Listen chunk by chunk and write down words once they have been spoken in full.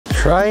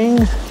trying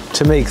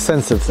to make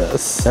sense of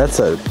this. That's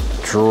a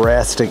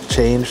drastic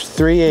change.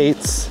 3/8,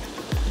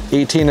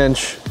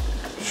 18-inch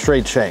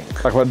straight shank.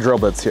 Talk about drill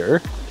bits here.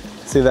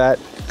 See that?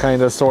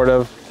 Kind of, sort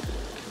of,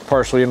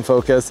 partially in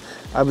focus.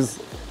 I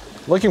was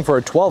looking for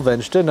a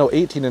 12-inch, didn't know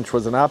 18-inch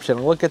was an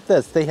option. Look at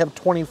this, they have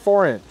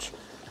 24-inch.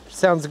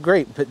 Sounds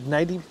great, but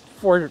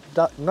 94,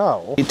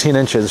 no. 18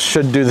 inches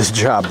should do this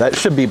job. That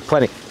should be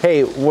plenty.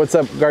 Hey, what's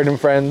up, garden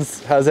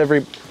friends? How's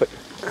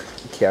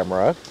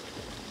camera,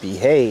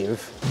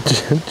 behave.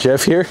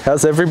 Jeff here,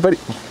 how's everybody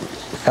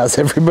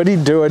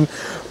doing?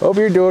 Hope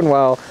you're doing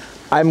well.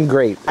 I'm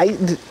great.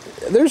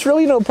 There's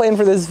really no plan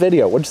for this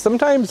video, which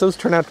sometimes those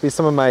turn out to be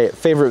some of my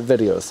favorite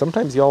videos.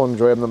 Sometimes y'all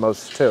enjoy them the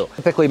most too.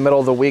 Typically middle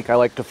of the week, I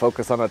like to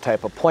focus on a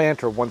type of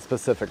plant or one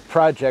specific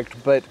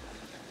project, but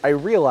I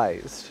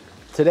realized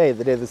today,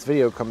 the day this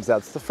video comes out,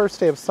 it's the first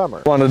day of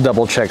summer. I want to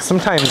double check.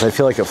 Sometimes I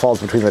feel like it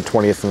falls between the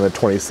 20th and the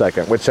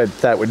 22nd, which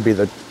that would be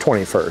the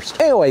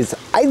 21st. Anyways,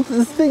 I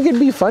think it'd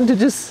be fun to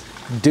just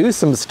do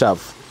some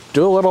stuff.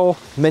 Do a little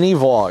mini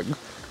vlog.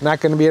 Not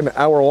going to be an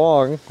hour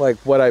long like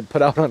what I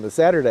put out on a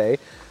Saturday,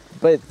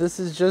 but this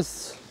is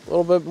just a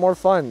little bit more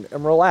fun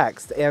and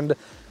relaxed. And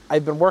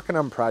I've been working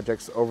on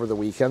projects over the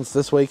weekends.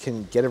 This way I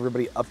can get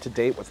everybody up to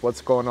date with what's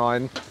going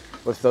on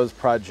with those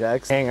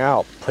projects. Hang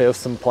out, play with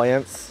some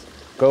plants,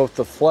 go with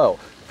the flow.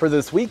 For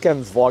this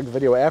weekend's vlog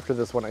video after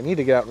this one, I need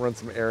to get out and run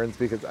some errands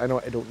because I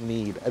know I don't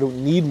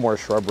need more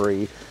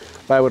shrubbery,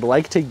 but I would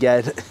like to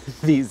get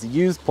these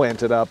yews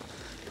planted up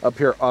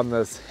here on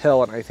this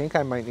hill, and I think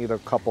I might need a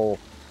couple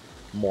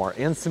more,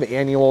 and some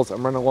annuals.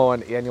 I'm running low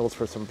on annuals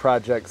for some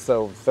projects,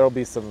 so there'll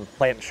be some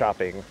plant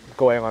shopping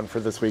going on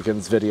for this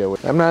weekend's video.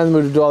 I'm not in the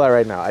mood to do all that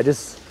right now. I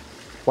just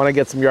want to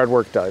get some yard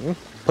work done,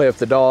 play with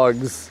the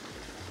dogs,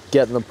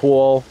 get in the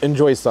pool,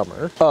 enjoy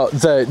summer. Oh,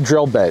 the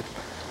drill bit.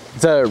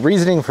 The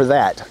reasoning for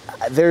that,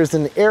 there's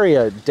an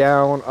area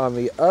down on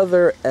the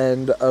other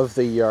end of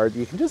the yard.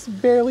 You can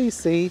just barely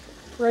see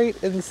right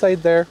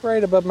inside there,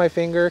 right above my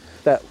finger,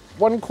 that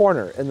one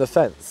corner in the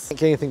fence. Can't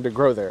get anything to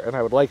grow there, and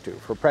I would like to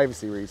for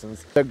privacy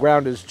reasons. The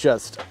ground is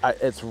just,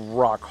 it's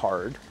rock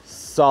hard.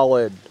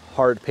 Solid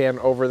hard pan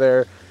over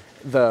there.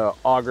 The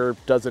auger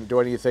doesn't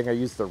do anything. I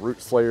use the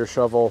root slayer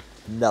shovel,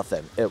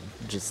 nothing. It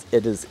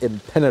is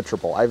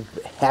impenetrable. I've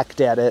hacked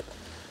at it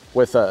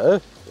with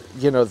a,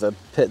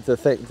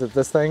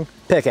 this thing,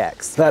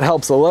 pickaxe. That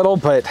helps a little,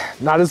 but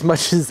not as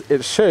much as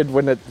it should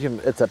when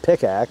it's a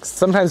pickaxe.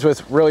 Sometimes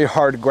with really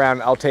hard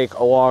ground, I'll take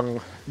a long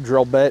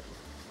drill bit,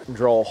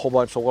 drill a whole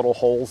bunch of little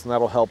holes, and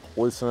that'll help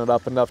loosen it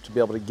up enough to be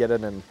able to get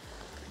in and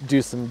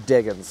do some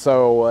digging.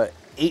 So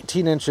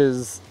 18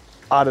 inches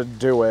ought to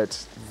do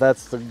it.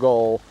 That's the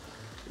goal.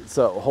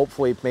 So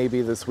hopefully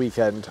maybe this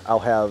weekend I'll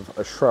have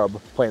a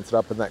shrub planted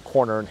up in that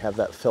corner and have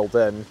that filled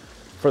in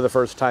for the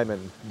first time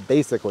in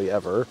basically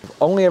ever.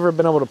 I've only ever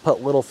been able to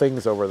put little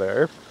things over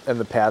there in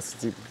the past.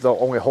 The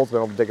only holes I've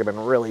been able to dig have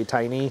been really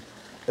tiny,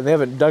 and they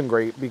haven't done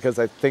great because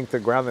I think the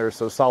ground there is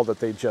so solid that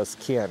they just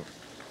can't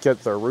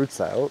get their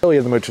roots out. Really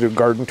in the mood to do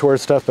garden tour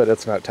stuff, but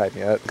it's not time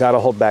yet. Gotta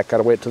hold back,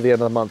 gotta wait till the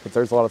end of the month, but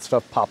there's a lot of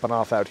stuff popping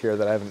off out here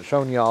that I haven't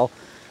shown y'all,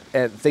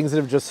 and things that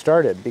have just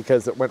started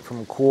because it went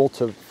from cool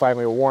to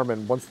finally warm,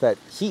 and once that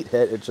heat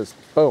hit, it just,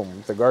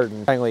 boom, the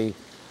garden finally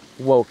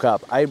woke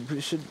up. I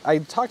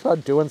talked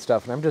about doing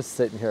stuff, and I'm just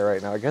sitting here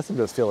right now. I guess I'm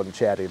just feeling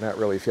chatty, not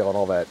really feeling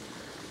all that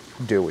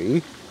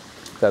dewy.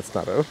 That's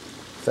not a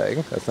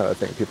thing. That's not a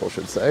thing people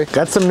should say.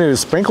 Got some new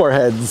sprinkler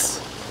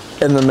heads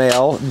in the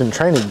mail. I've been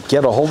trying to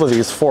get a hold of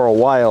these for a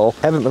while.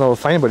 Haven't been able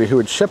to find anybody who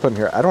would ship them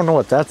here. I don't know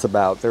what that's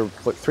about. They're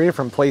like 3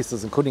 different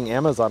places, including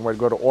Amazon, where I'd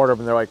go to order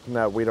them, and they're like,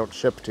 no, we don't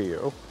ship to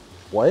you.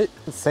 What?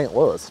 It's St.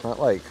 Louis, not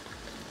like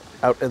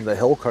out in the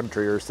hill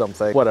country or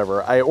something.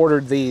 Whatever. I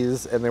ordered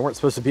these, and they weren't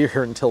supposed to be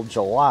here until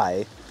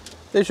July.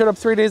 They showed up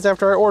 3 days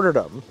after I ordered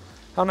them.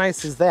 How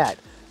nice is that?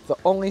 The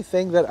only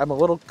thing that I'm a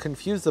little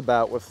confused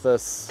about with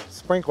this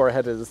sprinkler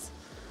head is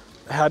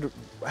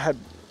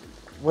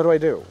what do I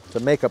do? The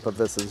makeup of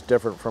this is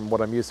different from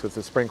what I'm used to with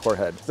the sprinkler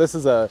head. This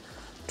is a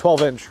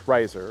 12-inch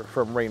riser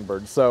from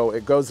Rainbird, so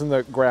it goes in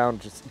the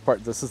ground.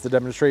 This is the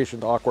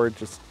demonstration. Awkward,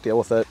 just deal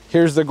with it.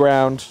 Here's the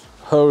ground,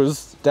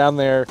 hose down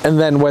there, and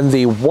then when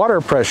the water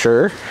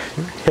pressure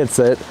hits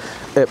it,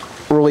 it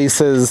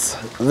releases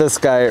this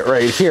guy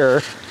right here,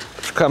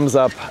 which comes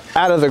up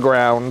out of the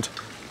ground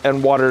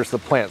and waters the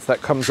plants.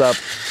 That comes up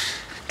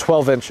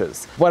 12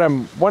 inches. What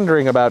I'm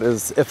wondering about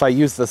is if I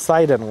use the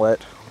side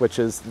inlet, which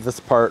is this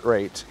part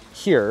right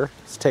here,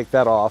 let's take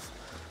that off.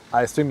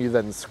 I assume you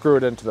then screw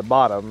it into the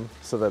bottom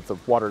so that the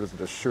water doesn't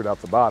just shoot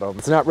out the bottom.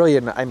 It's not really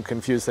an I'm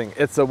confusing.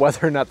 It's a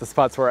whether or not the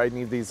spots where I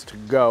need these to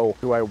go.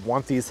 Do I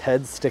want these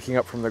heads sticking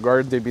up from the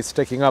garden? They'd be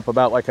sticking up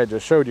about like I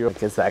just showed you.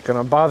 Like, is that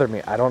gonna bother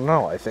me? I don't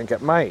know. I think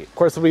it might. Of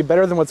course, it'll be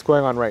better than what's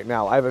going on right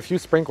now. I have a few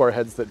sprinkler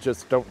heads that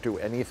just don't do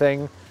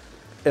anything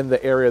in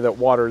the area that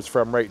waters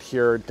from right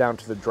here down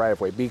to the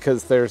driveway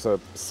because there's a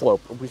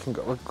slope. We can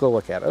go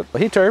look at it.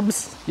 Hey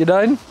Turbs, you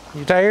done?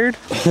 You tired?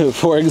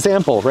 For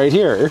example, right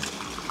here,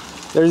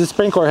 there's a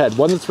sprinkler head,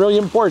 one that's really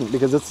important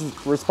because it's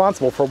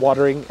responsible for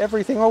watering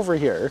everything over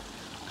here.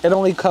 it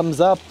only comes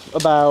up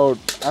about,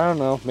 I don't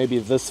know, maybe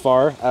this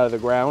far out of the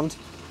ground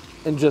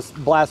and just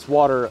blasts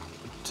water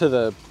to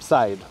the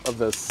side of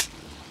this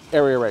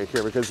area right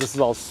here because this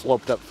is all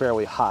sloped up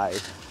fairly high.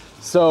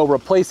 So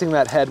replacing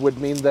that head would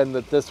mean then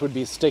that this would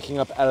be sticking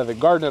up out of the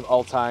garden at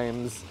all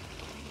times.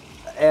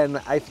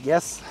 And I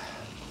guess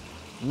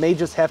may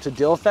just have to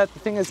deal with that. The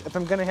thing is, if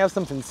I'm gonna have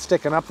something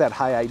sticking up that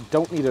high, I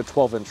don't need a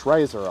 12-inch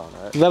riser on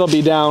it. That'll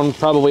be down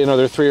probably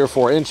another 3 or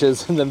 4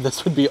 inches, and then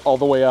this would be all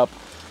the way up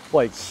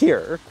like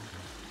here.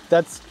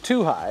 That's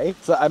too high.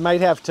 So I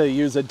might have to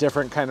use a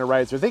different kind of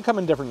riser. They come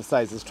in different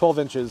sizes. 12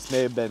 inches may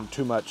have been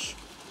too much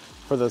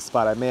for this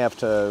spot. I may have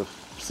to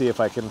see if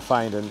I can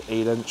find an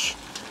 8-inch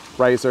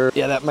riser.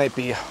 Yeah, that might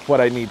be what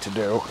I need to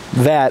do.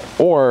 That,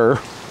 or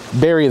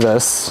bury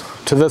this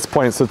to this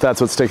point so that's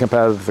what's sticking up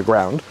out of the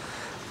ground.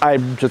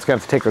 I'm just gonna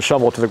have to take a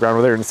shovel to the ground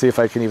over there and see if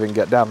I can even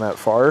get down that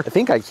far. I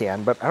think I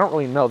can, but I don't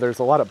really know. There's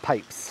a lot of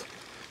pipes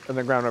in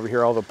the ground over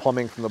here, all the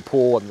plumbing from the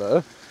pool and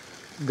the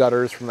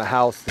gutters from the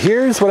house.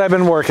 Here's what I've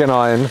been working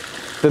on.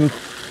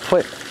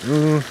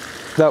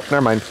 Nope,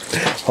 never mind.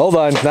 Hold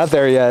on, not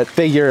there yet.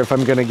 Figure if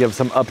I'm gonna give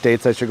some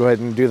updates, I should go ahead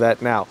and do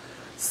that now.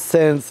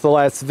 Since the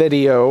last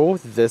video,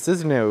 this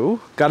is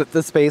new. Got it,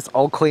 the space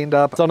all cleaned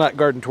up. Still not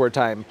garden tour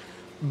time,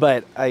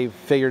 but I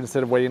figured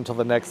instead of waiting until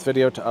the next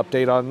video to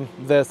update on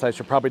this, I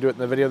should probably do it in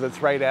the video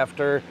that's right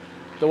after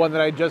the one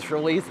that I just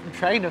released. I'm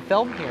trying to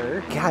film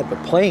here. God, the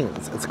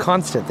planes, it's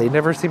constant. They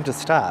never seem to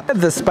stop.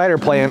 The spider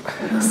plant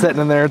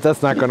sitting in there,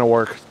 that's not gonna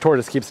work.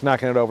 Tortoise keeps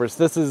knocking it over.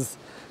 So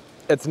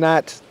it's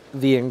not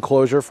the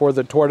enclosure for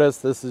the tortoise.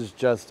 This is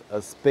just a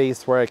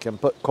space where I can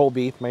put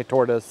Colby, my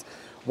tortoise,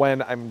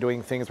 when I'm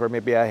doing things where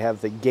maybe I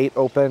have the gate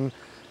open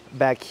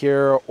back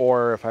here,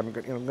 or if I'm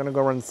gonna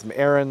go run some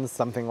errands,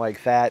 something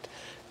like that.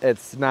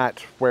 It's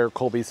not where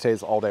Colby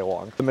stays all day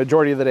long. The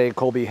majority of the day,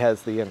 Colby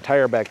has the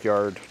entire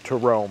backyard to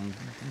roam.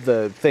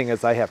 The thing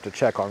is, I have to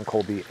check on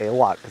Colby a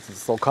lot because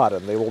it's sulcata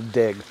and they will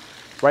dig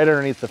right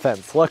underneath the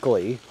fence.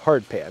 Luckily,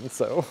 hard pan,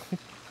 so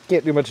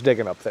can't do much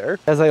digging up there.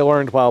 As I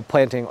learned while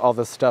planting all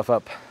this stuff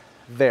up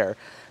there.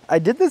 I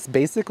did this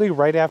basically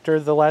right after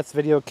the last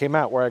video came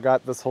out where I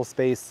got this whole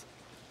space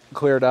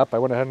cleared up. I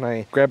went ahead and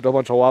I grabbed a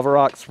bunch of lava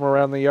rocks from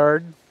around the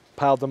yard,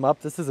 piled them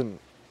up. This isn't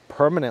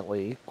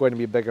permanently going to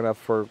be big enough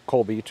for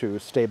Colby to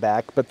stay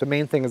back, but the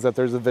main thing is that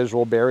there's a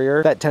visual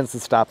barrier that tends to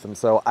stop them.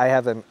 So I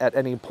haven't at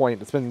any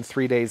point, it's been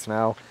 3 days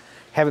now,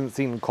 haven't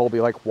seen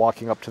Colby like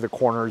walking up to the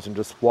corners and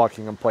just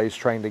walking in place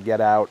trying to get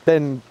out.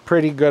 Been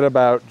pretty good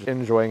about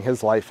enjoying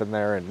his life in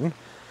there and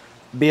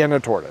being a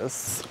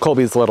tortoise.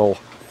 Colby's little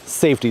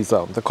safety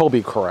zone, the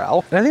Colby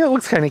Corral. And I think it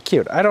looks kind of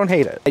cute. I don't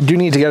hate it. I do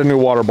need to get a new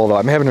water bowl though.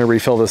 I'm having to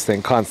refill this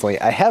thing constantly.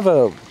 I have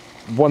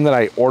one that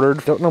I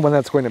ordered. Don't know when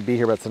that's going to be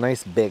here, but it's a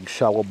nice big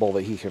shower bowl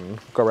that he can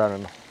go around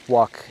and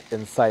walk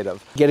inside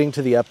of. Getting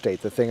to the update,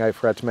 the thing I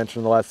forgot to mention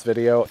in the last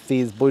video,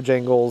 these blue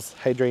jangles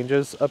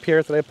hydrangeas up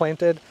here that I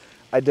planted,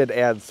 I did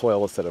add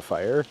soil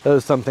acidifier. That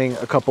was something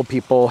a couple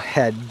people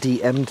had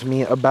DM'd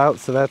me about,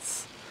 so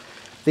that's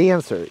the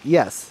answer.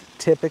 Yes,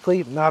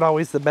 typically not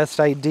always the best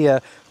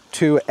idea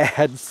to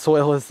add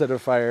soil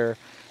acidifier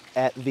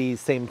at the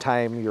same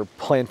time you're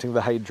planting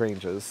the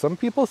hydrangeas. Some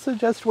people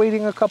suggest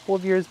waiting a couple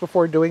of years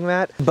before doing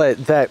that,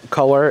 but that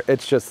color,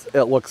 it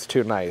looks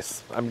too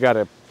nice. I've got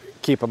to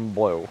keep them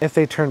blue. If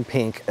they turn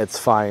pink, it's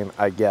fine,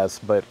 I guess,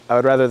 but I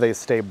would rather they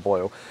stay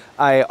blue.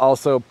 I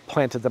also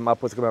planted them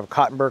up with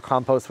cotton burr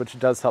compost, which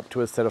does help to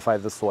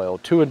acidify the soil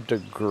to a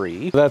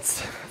degree.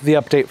 That's the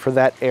update for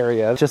that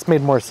area. It just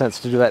made more sense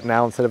to do that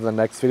now instead of the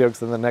next video, because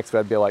then the next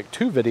video would be like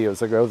 2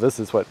 videos ago. This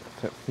is what,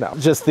 no.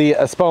 Just the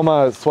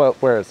espoma soil,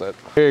 where is it?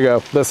 Here you go,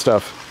 this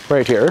stuff,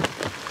 right here.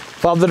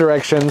 Followed the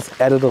directions,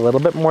 added a little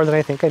bit more than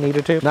I think I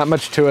needed to. Not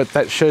much to it,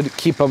 that should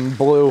keep them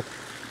blue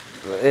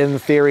in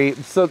theory.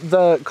 So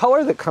the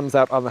color that comes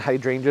out on the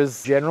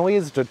hydrangeas generally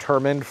is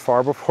determined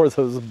far before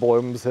those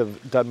blooms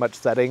have done much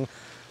setting.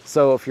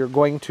 So if you're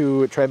going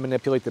to try and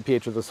manipulate the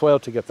pH of the soil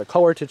to get the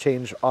color to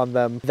change on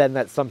them, then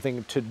that's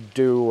something to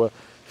do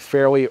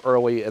fairly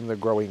early in the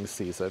growing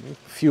season,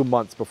 a few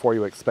months before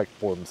you expect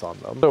blooms on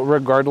them. So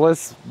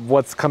regardless,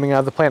 what's coming out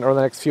of the plant over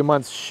the next few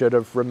months should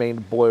have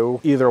remained blue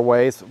either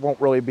way. So it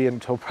won't really be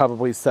until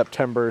probably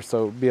September,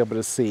 so be able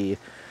to see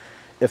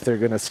if they're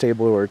gonna stay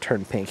blue or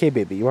turn pink. Hey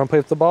baby, you wanna play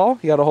with the ball?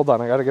 You gotta hold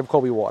on, I gotta give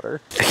Colby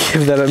water.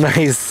 Give that a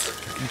nice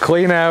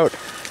clean out,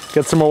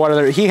 get some more water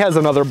there. He has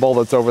another bowl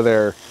that's over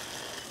there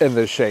in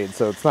the shade,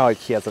 so it's not like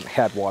he hasn't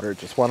had water.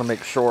 Just wanna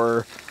make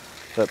sure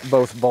that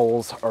both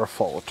bowls are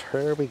full.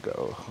 There we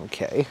go,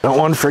 okay. Don't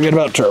wanna forget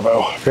about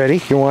Turbo.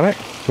 Ready, you want it?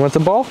 You want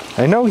the ball?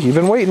 I know, you've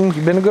been waiting,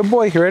 you've been a good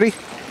boy. You ready?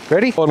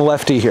 Ready? One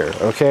lefty here,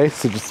 okay?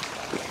 So just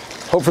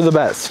hope for the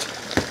best.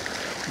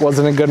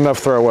 Wasn't a good enough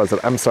throw, was it?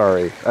 I'm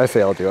sorry. I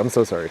failed you. I'm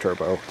so sorry,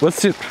 Turbo.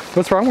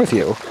 What's wrong with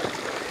you?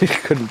 You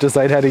couldn't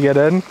decide how to get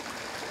in?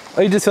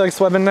 Oh, you just feel like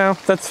swimming now?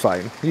 That's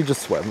fine. You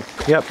just swim.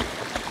 Yep.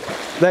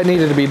 That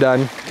needed to be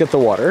done. Get the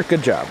water.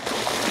 Good job.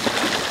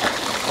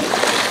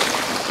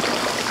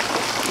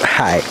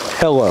 Hi.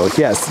 Hello.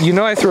 Yes. You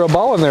know I threw a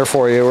ball in there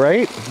for you,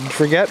 right? Did you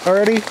forget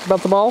already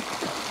about the ball?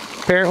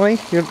 apparently.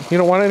 You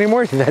don't want it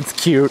anymore? That's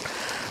cute.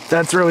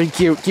 That's really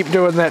cute. Keep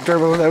doing that,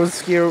 Turbo. That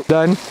was cute.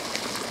 Done?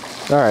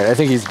 Alright, I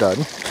think he's done.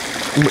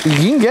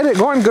 You can get it.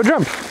 Go on, go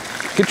jump.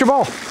 Get your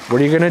ball.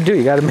 What are you gonna do?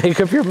 You gotta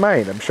make up your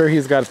mind. I'm sure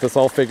he's got this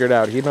all figured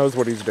out. He knows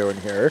what he's doing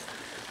here.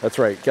 That's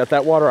right. Get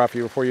that water off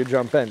you before you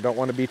jump in. Don't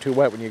want to be too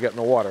wet when you get in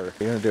the water.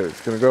 What are you gonna do?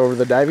 He's gonna go over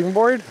the diving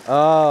board?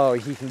 Oh,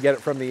 he can get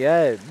it from the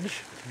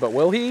edge. But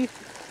will he?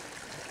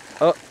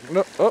 Oh,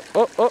 no.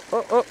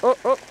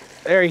 Oh.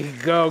 There you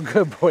go.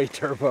 Good boy,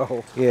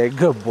 Turbo. Yeah,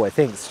 good boy.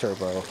 Thanks,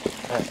 Turbo.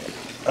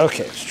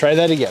 Okay, let's try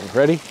that again.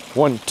 Ready?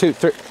 1, 2,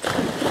 3.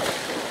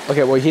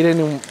 Okay, well, he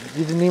didn't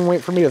even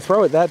wait for me to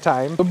throw it that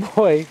time. Good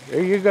boy.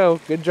 There you go.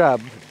 Good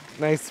job.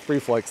 Nice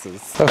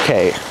reflexes.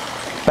 Okay,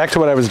 back to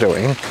what I was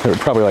doing. There were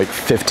probably like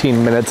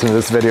 15 minutes into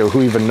this video.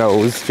 Who even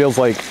knows? Feels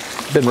like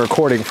I've been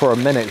recording for a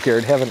minute here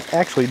and haven't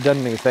actually done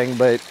anything,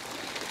 but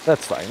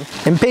that's fine.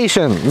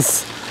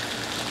 Impatiens.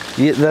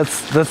 Yeah,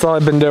 that's all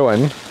I've been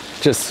doing.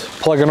 Just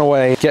plugging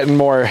away, getting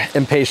more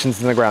impatiens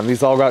in the ground.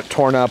 These all got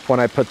torn up when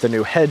I put the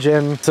new hedge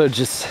in. So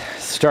just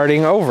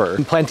starting over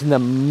and planting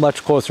them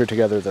much closer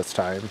together this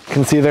time. You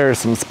can see there are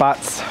some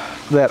spots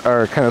that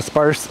are kind of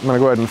sparse. I'm gonna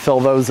go ahead and fill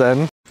those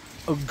in.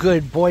 Oh,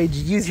 good boy, did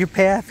you use your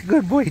path?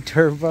 Good boy,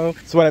 Turbo.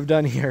 So what I've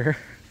done here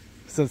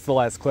since the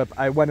last clip,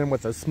 I went in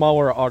with a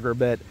smaller auger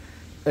bit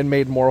and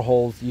made more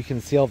holes. You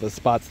can see all the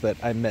spots that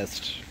I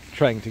missed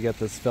trying to get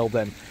this filled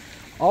in.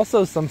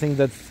 Also, something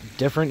that's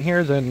different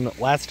here than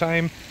last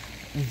time,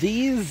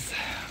 these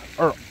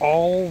are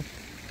all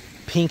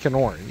pink and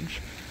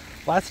orange.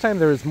 Last time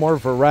there was more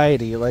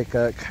variety, like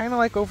kind of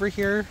like over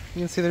here.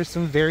 You can see there's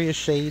some various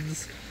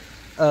shades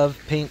of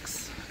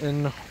pinks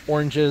and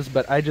oranges,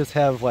 but I just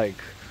have like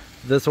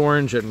this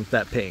orange and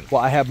that pink.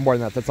 Well, I have more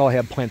than that. That's all I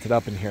have planted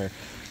up in here.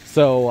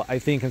 So I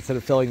think instead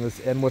of filling this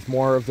in with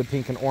more of the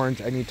pink and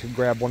orange, I need to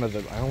grab one of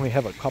the, I only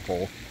have a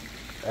couple.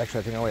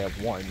 Actually, I think I only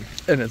have one.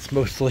 And it's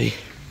mostly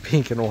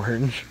pink and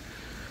orange.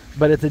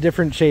 But it's a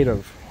different shade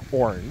of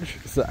orange.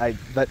 So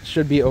that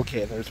should be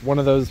okay. There's one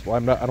of those, well, I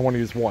don't want to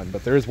use one,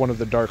 but there is one of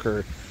the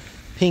darker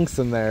pinks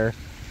in there.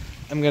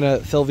 I'm gonna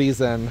fill these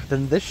in.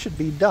 Then this should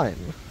be done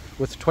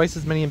with twice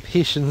as many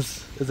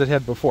impatiens as it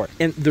had before.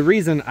 And the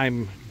reason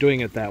I'm doing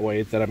it that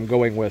way, that I'm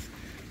going with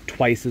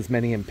twice as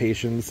many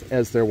impatiens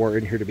as there were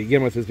in here to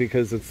begin with, is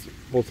because it's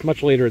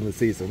much later in the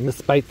season.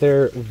 Despite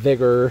their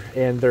vigor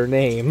and their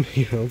name,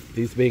 you know,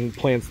 these being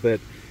plants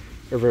that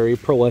are very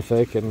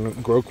prolific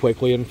and grow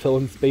quickly and fill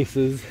in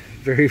spaces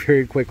very,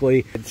 very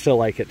quickly, I'd still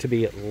like it to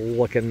be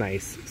looking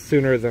nice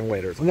sooner than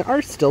later. And there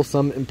are still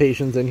some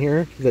impatiens in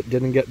here that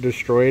didn't get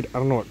destroyed. I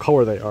don't know what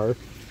color they are,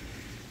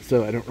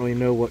 so I don't really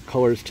know what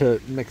colors to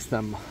mix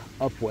them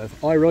up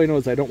with. All I really know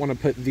is I don't want to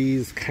put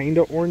these kind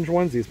of orange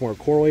ones, these more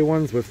corally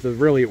ones, with the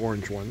really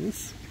orange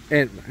ones.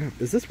 And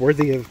is this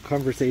worthy of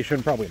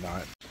conversation? Probably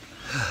not.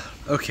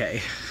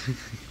 Okay.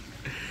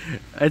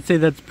 I'd say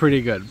that's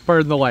pretty good.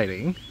 Pardon the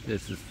lighting.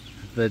 This is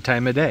the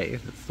time of day.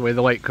 That's the way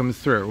the light comes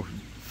through.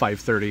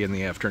 5:30 in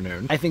the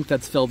afternoon. I think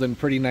that's filled in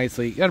pretty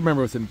nicely. You gotta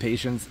remember with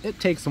impatiens, it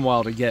takes them a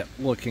while to get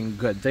looking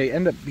good. They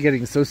end up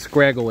getting so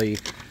scraggly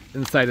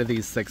inside of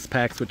these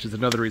 6-packs, which is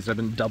another reason I've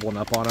been doubling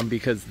up on them,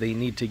 because they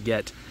need to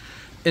get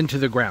into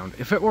the ground.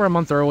 If it were a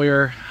month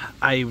earlier,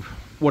 I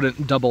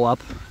wouldn't double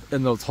up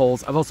in those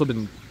holes. I've also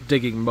been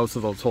digging most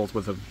of those holes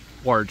with a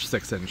large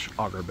 6-inch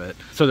auger bit,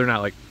 so they're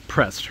not like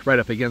pressed right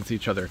up against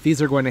each other.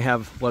 These are going to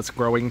have less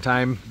growing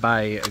time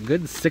by a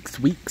good 6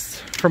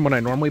 weeks from when I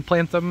normally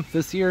plant them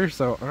this year,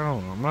 so I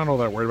don't know, I'm not all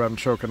that worried about them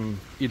choking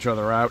each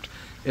other out.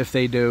 If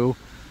they do,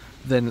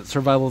 then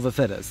survival of the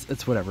fittest.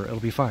 It's whatever, it'll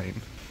be fine.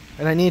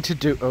 And I need to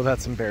do, oh,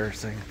 that's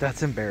embarrassing.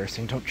 That's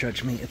embarrassing, don't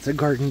judge me. It's a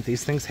garden,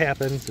 these things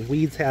happen, the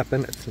weeds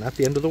happen, it's not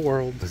the end of the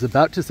world. I was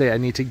about to say I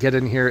need to get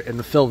in here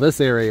and fill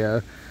this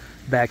area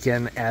back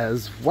in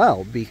as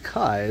well,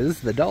 because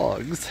the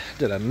dogs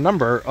did a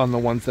number on the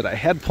ones that I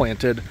had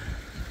planted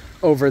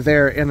over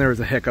there, and there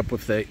was a hiccup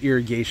with the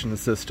irrigation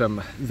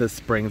system this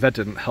spring. That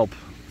didn't help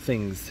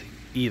things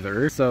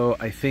either. So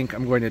I think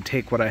I'm going to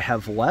take what I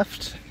have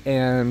left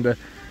and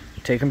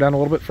take them down a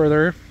little bit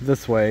further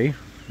this way,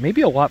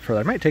 maybe a lot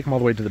further. I might take them all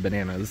the way to the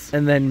bananas,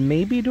 and then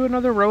maybe do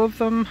another row of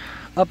them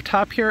up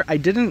top here. I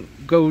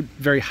didn't go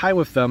very high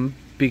with them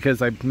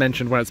because I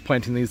mentioned when I was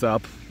planting these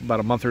up about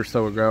a month or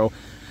so ago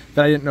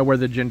that I didn't know where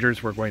the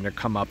gingers were going to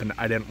come up, and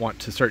I didn't want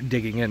to start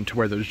digging into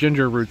where those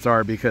ginger roots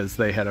are because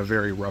they had a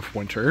very rough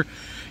winter.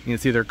 You can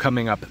see they're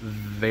coming up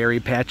very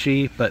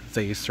patchy, but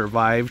they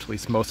survived, at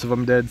least most of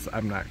them did, so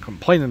I'm not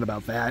complaining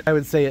about that. I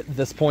would say at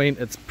this point,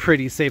 it's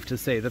pretty safe to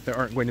say that there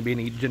aren't going to be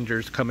any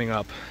gingers coming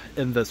up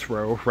in this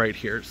row right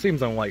here.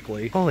 Seems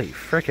unlikely. Holy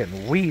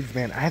frickin' weeds,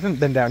 man. I haven't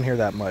been down here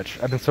that much.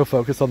 I've been so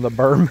focused on the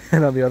berm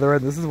and on the other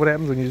end. This is what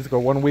happens when you just go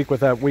 1 week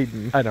without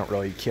weeding. I don't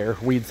really care.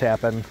 Weeds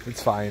happen.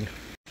 It's fine.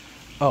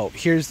 Oh,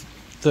 here's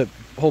the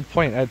whole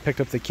point. I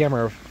picked up the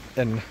camera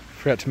and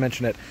forgot to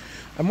mention it.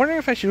 I'm wondering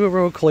if I should do a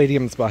row of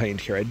caladiums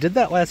behind here. I did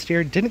that last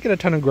year, didn't get a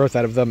ton of growth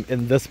out of them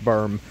in this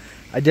berm.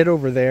 I did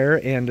over there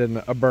and in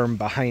a berm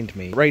behind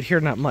me. Right here,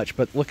 not much,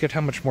 but look at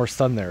how much more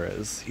sun there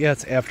is. Yeah,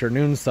 it's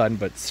afternoon sun,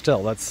 but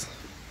still, that's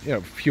you know,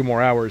 a few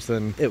more hours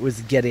than it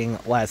was getting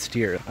last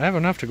year. I have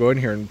enough to go in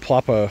here and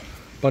plop a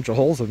bunch of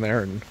holes in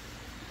there and,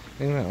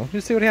 you know,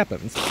 just see what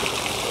happens.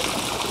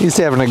 He's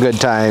having a good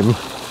time,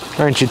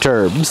 aren't you,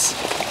 Turbs?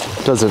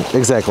 Doesn't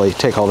exactly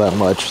take all that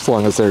much, as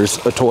long as there's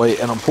a toy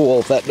and a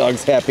pool. That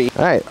dog's happy.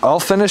 All right, all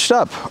finished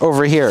up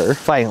over here,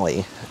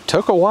 finally.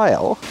 Took a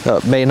while.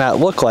 It may not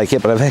look like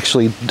it, but I've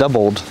actually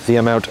doubled the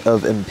amount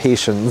of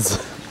Impatiens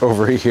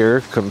over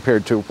here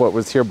compared to what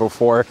was here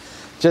before,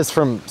 just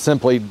from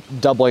simply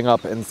doubling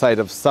up inside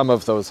of some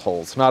of those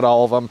holes, not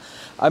all of them.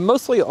 I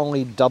mostly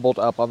only doubled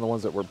up on the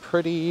ones that were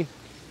pretty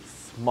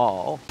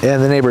small.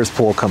 And the neighbor's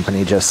pool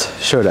company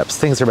just showed up. So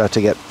things are about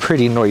to get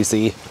pretty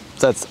noisy.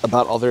 That's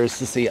about all there is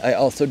to see. I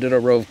also did a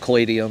row of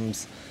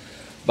caladiums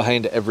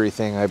behind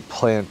everything. I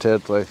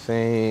planted, I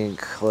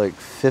think, like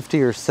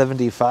 50 or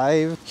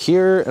 75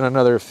 here and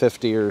another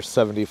 50 or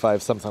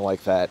 75, something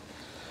like that,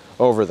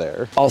 over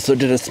there. Also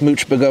did a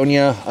smooch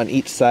begonia on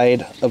each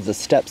side of the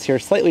steps here.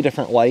 Slightly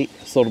different light,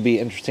 so it'll be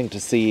interesting to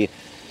see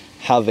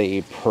how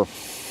they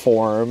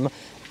perform.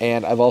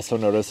 And I've also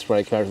noticed when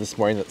I came out this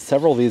morning that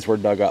several of these were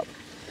dug up.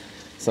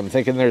 So I'm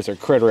thinking there's a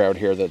critter out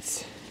here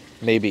that's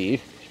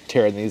maybe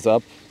tearing these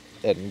up.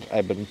 And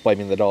I've been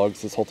blaming the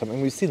dogs this whole time,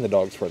 and we've seen the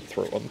dogs run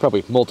through them.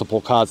 Probably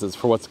multiple causes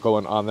for what's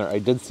going on there. I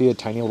did see a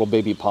tiny little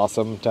baby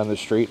possum down the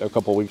street a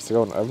couple weeks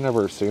ago, and I've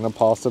never seen a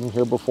possum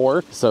here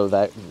before, so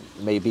that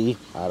maybe,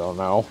 I don't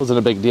know, wasn't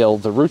a big deal.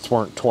 The roots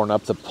weren't torn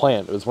up, the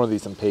plant, it was one of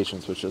these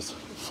Impatiens which just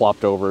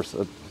flopped over,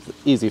 so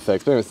easy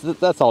fix. But anyways,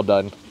 that's all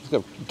done. Let's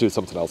go do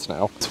something else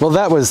now. Well,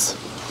 that was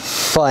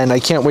fun. I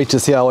can't wait to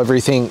see how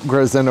everything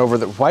grows in over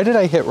the... Why did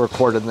I hit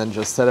record and then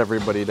just set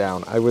everybody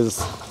down?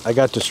 I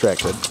got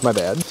distracted. My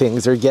bad.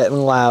 Things are getting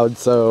loud,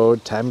 so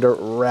time to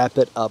wrap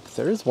it up.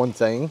 There's one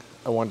thing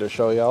I wanted to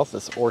show y'all.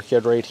 This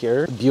orchid right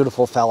here.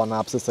 Beautiful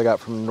Phalaenopsis I got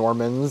from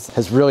Norman's.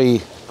 Has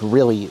really,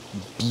 really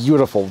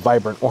beautiful,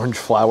 vibrant orange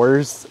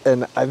flowers,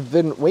 and I've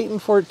been waiting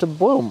for it to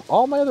bloom.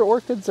 All my other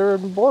orchids are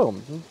in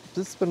bloom.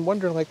 Just been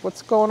wondering, like,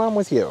 what's going on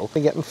with you?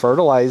 Been getting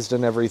fertilized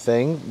and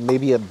everything,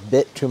 maybe a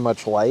bit too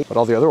much light, but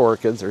all the other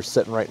orchids are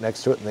sitting right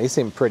next to it and they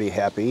seem pretty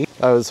happy.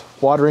 I was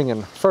watering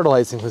and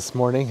fertilizing this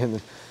morning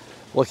and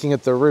looking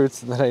at the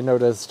roots, and then I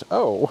noticed,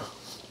 oh,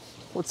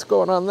 what's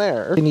going on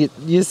there? Can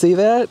you see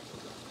that?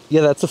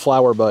 Yeah, that's a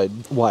flower bud.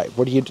 Why?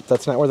 What do you do?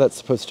 That's not where that's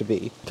supposed to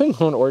be. I've been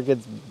growing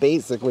orchids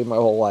basically my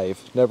whole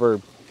life.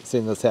 Never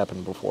seen this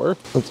happen before.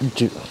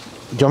 Do you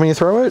want me to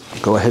throw it?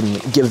 Go ahead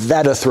and give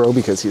that a throw,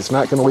 because he's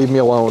not going to leave me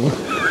alone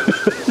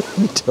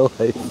until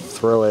I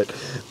throw it.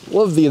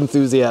 Love the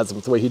enthusiasm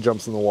with the way he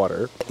jumps in the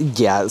water.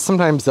 Yeah,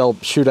 sometimes they'll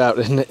shoot out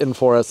an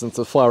inflorescence,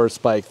 a flower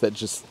spike that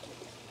just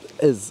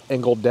is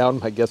angled down.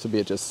 My guess would be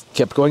it just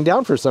kept going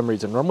down for some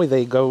reason. Normally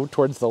they go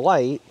towards the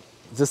light.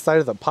 This side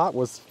of the pot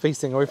was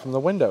facing away from the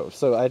window,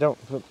 so I don't...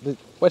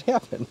 What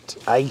happened?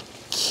 I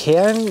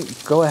can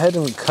go ahead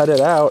and cut it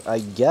out, I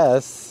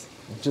guess.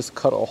 Just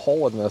cut a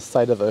hole in the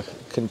side of the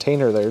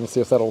container there and see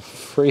if that'll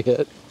free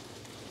it.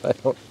 I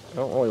don't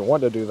really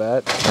want to do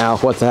that. Now,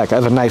 what the heck? I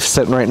have a knife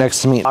sitting right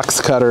next to me. Box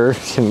cutter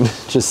can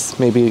just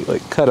maybe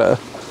like cut a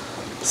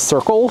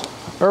circle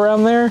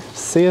around there.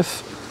 See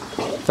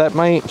if that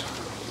might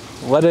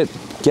let it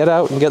get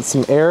out and get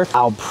some air.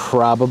 I'll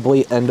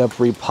probably end up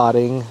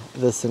repotting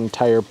this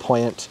entire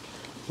plant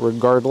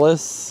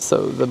regardless.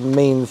 So the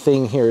main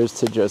thing here is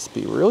to just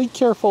be really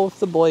careful with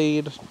the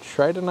blade.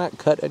 Try to not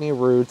cut any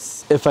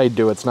roots. If I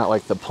do, it's not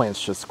like the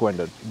plant's just going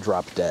to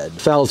drop dead.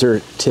 Phals are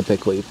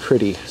typically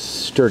pretty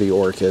sturdy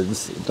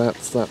orchids.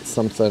 That's not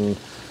something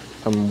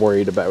I'm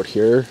worried about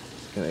here.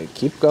 Gonna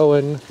keep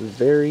going,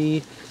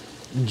 very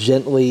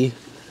gently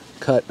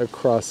cut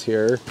across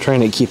here.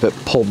 Trying to keep it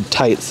pulled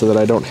tight so that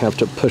I don't have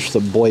to push the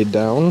blade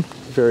down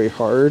very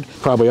hard.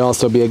 Probably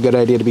also be a good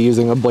idea to be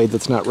using a blade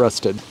that's not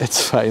rusted.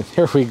 It's fine.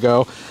 Here we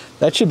go.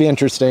 That should be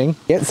interesting.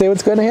 Can't say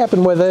what's going to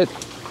happen with it,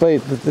 but I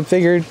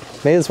figured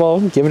may as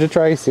well give it a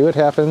try, see what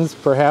happens.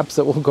 Perhaps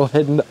it will go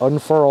ahead and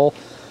unfurl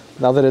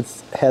now that it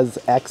has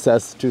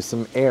access to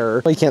some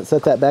air. You can't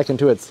set that back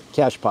into its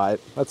cash pot.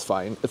 That's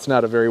fine. It's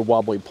not a very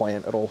wobbly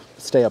plant. It'll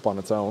stay up on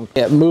its own.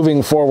 Yeah,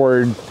 moving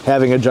forward,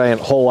 having a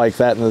giant hole like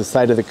that in the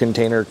side of the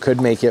container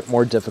could make it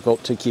more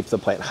difficult to keep the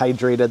plant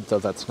hydrated, though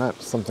that's not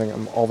something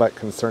I'm all that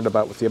concerned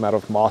about with the amount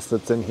of moss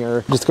that's in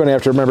here. Just going to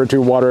have to remember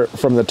to water it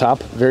from the top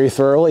very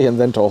thoroughly and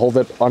then to hold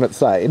it on its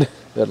side.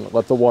 Then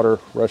let the water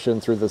rush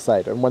in through the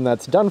side. And when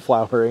that's done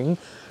flowering,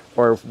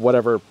 or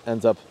whatever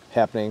ends up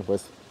happening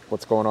with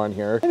what's going on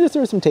here, and just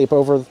throw some tape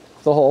over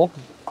the hole,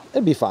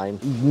 it'd be fine.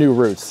 New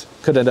roots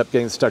could end up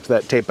getting stuck to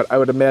that tape, but I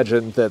would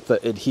imagine that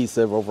the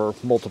adhesive over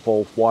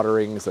multiple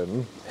waterings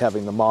and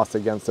having the moss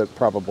against it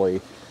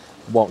probably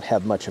won't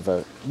have much of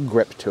a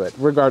grip to it.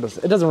 Regardless,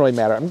 it doesn't really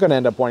matter. I'm going to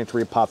end up wanting to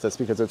repot this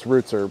because its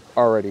roots are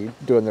already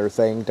doing their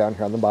thing down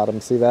here on the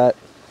bottom. See that?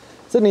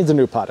 So it needs a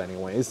new pot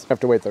anyways. I have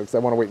to wait though, because I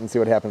want to wait and see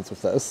what happens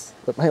with this.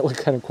 It might look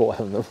kind of cool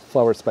having the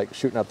flower spike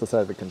shooting out the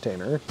side of the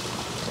container.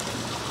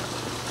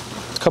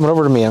 Coming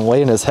over to me and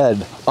laying his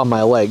head on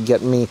my leg,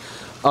 getting me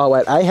all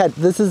wet.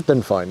 This has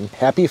been fun.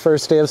 Happy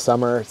first day of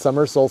summer,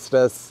 summer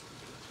solstice.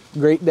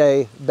 great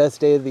day, best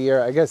day of the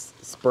year. I guess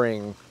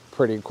spring,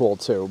 pretty cool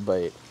too,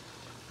 but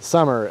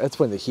summer, it's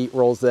when the heat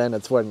rolls in.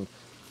 It's when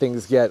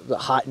things get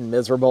hot and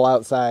miserable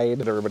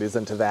outside. Everybody's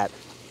into that.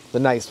 The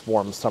nice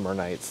warm summer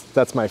nights.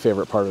 That's my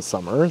favorite part of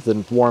summer.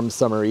 The warm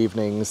summer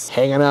evenings,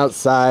 hanging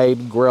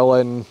outside,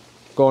 grilling,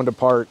 going to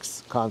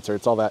parks,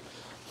 concerts, all that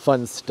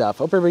fun stuff.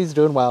 Hope everybody's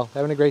doing well,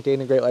 having a great day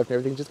and a great life, and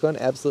everything just going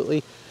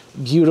absolutely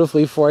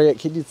beautifully for you.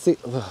 Can you see?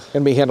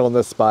 Gonna be handling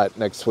this spot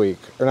next week,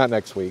 or not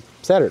next week,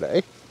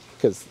 Saturday,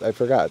 because I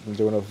forgot. I'm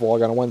doing a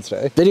vlog on a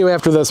Wednesday. Video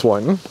after this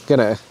one,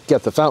 gonna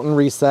get the fountain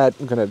reset.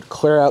 I'm gonna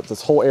clear out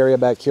this whole area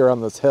back here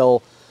on this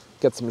hill,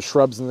 get some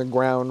shrubs in the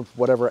ground,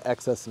 whatever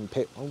excess and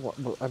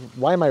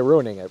why am I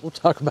ruining it? We'll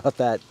talk about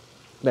that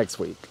next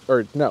week,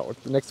 or no,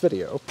 next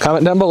video.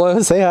 Comment down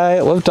below, say hi. I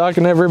love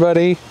talking to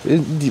everybody.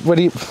 What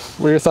are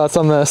your thoughts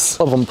on this?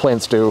 I love when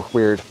plants do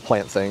weird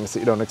plant things that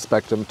you don't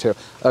expect them to.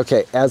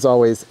 Okay, as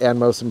always, and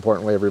most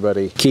importantly,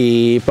 everybody,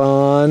 keep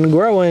on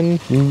growing.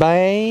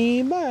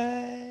 Bye bye.